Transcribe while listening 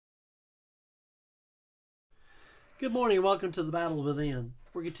Good morning and welcome to the Battle Within.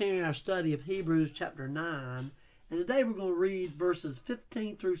 We're continuing our study of Hebrews chapter 9, and today we're going to read verses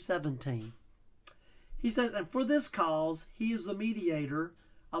 15 through 17. He says, "And for this cause he is the mediator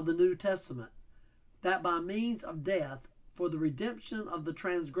of the New Testament, that by means of death, for the redemption of the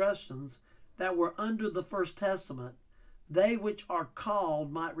transgressions that were under the first testament, they which are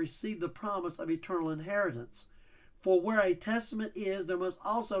called might receive the promise of eternal inheritance. For where a testament is, there must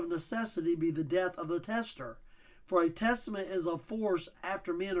also of necessity be the death of the tester. For a testament is of force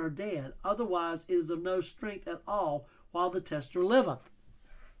after men are dead, otherwise it is of no strength at all while the tester liveth."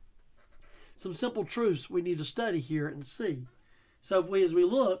 Some simple truths we need to study here and see. So as we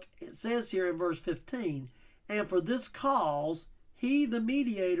look, it says here in verse 15, "And for this cause he, the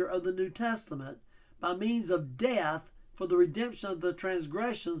mediator of the New Testament, by means of death, for the redemption of the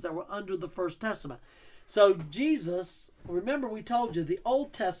transgressions that were under the first testament." So Jesus, remember we told you, the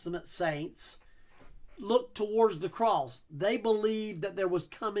Old Testament saints looked towards the cross. They believed that there was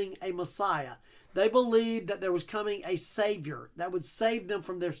coming a Messiah. They believed that there was coming a Savior that would save them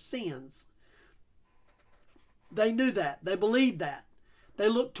from their sins. They knew that. They believed that. They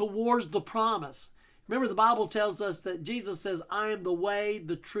looked towards the promise. Remember, the Bible tells us that Jesus says, "I am the way,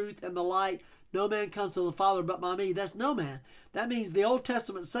 the truth, and the light. No man comes to the Father but by me." That's no man. That means the Old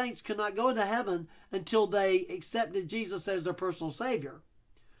Testament saints could not go into heaven until they accepted Jesus as their personal Savior.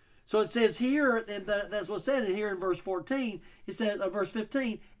 So it says here, and that's what's said in here in verse 14, it says, verse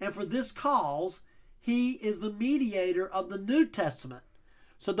 15, "And for this cause, he is the mediator of the New Testament."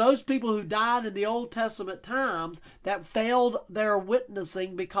 So those people who died in the Old Testament times that failed their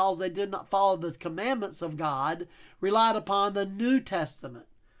witnessing because they did not follow the commandments of God relied upon the New Testament,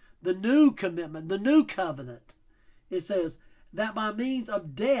 the new commitment, the new covenant. It says, "That by means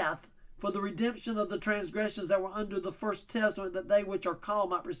of death, for the redemption of the transgressions that were under the first testament, that they which are called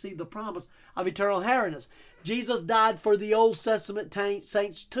might receive the promise of eternal inheritance." Jesus died for the Old Testament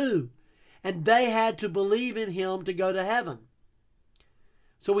saints too, and they had to believe in him to go to heaven.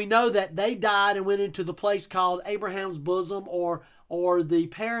 So we know that they died and went into the place called Abraham's bosom, or the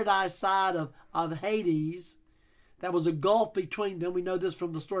paradise side of Hades. That was a gulf between them. We know this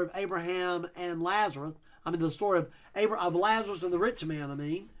from the story of Abraham and Lazarus. The story of Lazarus and the rich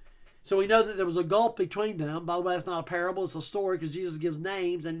man, So we know that there was a gulf between them. By the way, it's not a parable. It's a story because Jesus gives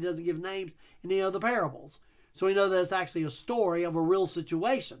names, and he doesn't give names in any other parables. So we know that it's actually a story of a real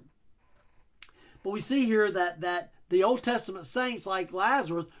situation. But we see here that the Old Testament saints like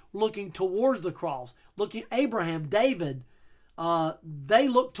Lazarus looking towards the cross. Abraham, David, they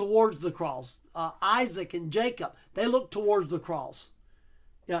looked towards the cross. Isaac and Jacob, they looked towards the cross.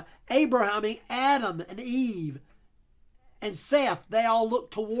 Adam and Eve and Seth, they all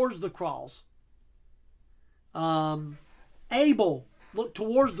looked towards the cross. Abel looked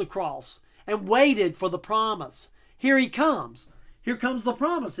towards the cross and waited for the promise. Here he comes. Here comes the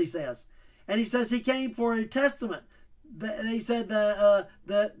promise, he says. And he says he came for a testament. He said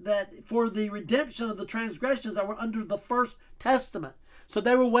that for the redemption of the transgressions that were under the first testament. So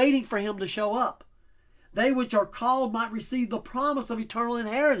they were waiting for him to show up. They which are called might receive the promise of eternal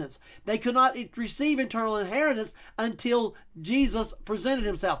inheritance. They could not receive eternal inheritance until Jesus presented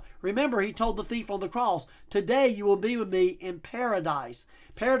himself. Remember, he told the thief on the cross, "Today you will be with me in paradise."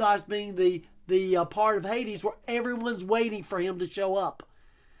 Paradise being the part of Hades where everyone's waiting for him to show up.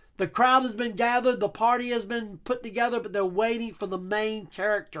 The crowd has been gathered, the party has been put together, but they're waiting for the main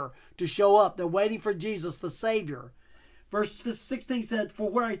character to show up. They're waiting for Jesus, the Savior. Verse 16 said, "For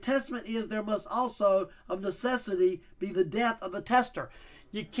where a testament is, there must also of necessity be the death of the tester."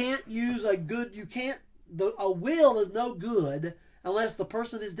 You can't use a will is no good unless the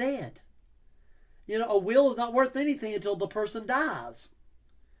person is dead. A will is not worth anything until the person dies.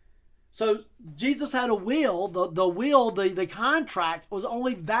 So Jesus had a will. The contract was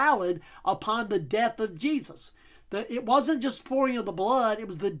only valid upon the death of Jesus. It wasn't just pouring of the blood, it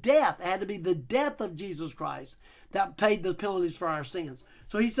was the death. It had to be the death of Jesus Christ that paid the penalties for our sins.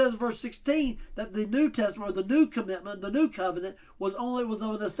 So he says in verse 16 that the New Testament, or the new commitment, the new covenant, was of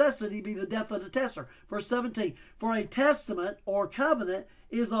a necessity be the death of the tester. Verse 17, "For a testament or covenant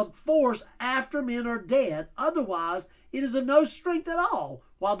is of force after men are dead, otherwise it is of no strength at all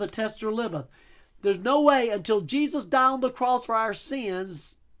while the tester liveth." There's no way until Jesus died on the cross for our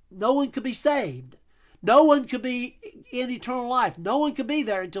sins, no one could be saved. No one could be in eternal life. No one could be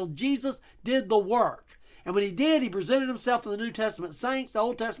there until Jesus did the work. And when he did, he presented himself to the New Testament saints, the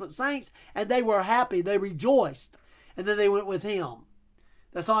Old Testament saints, and they were happy. They rejoiced. And then they went with him.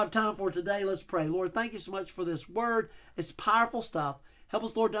 That's all I have time for today. Let's pray. Lord, thank you so much for this word. It's powerful stuff. Help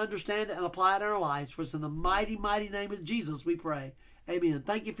us, Lord, to understand it and apply it in our lives. For it's in the mighty, mighty name of Jesus we pray. Amen.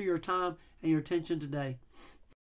 Thank you for your time and your attention today.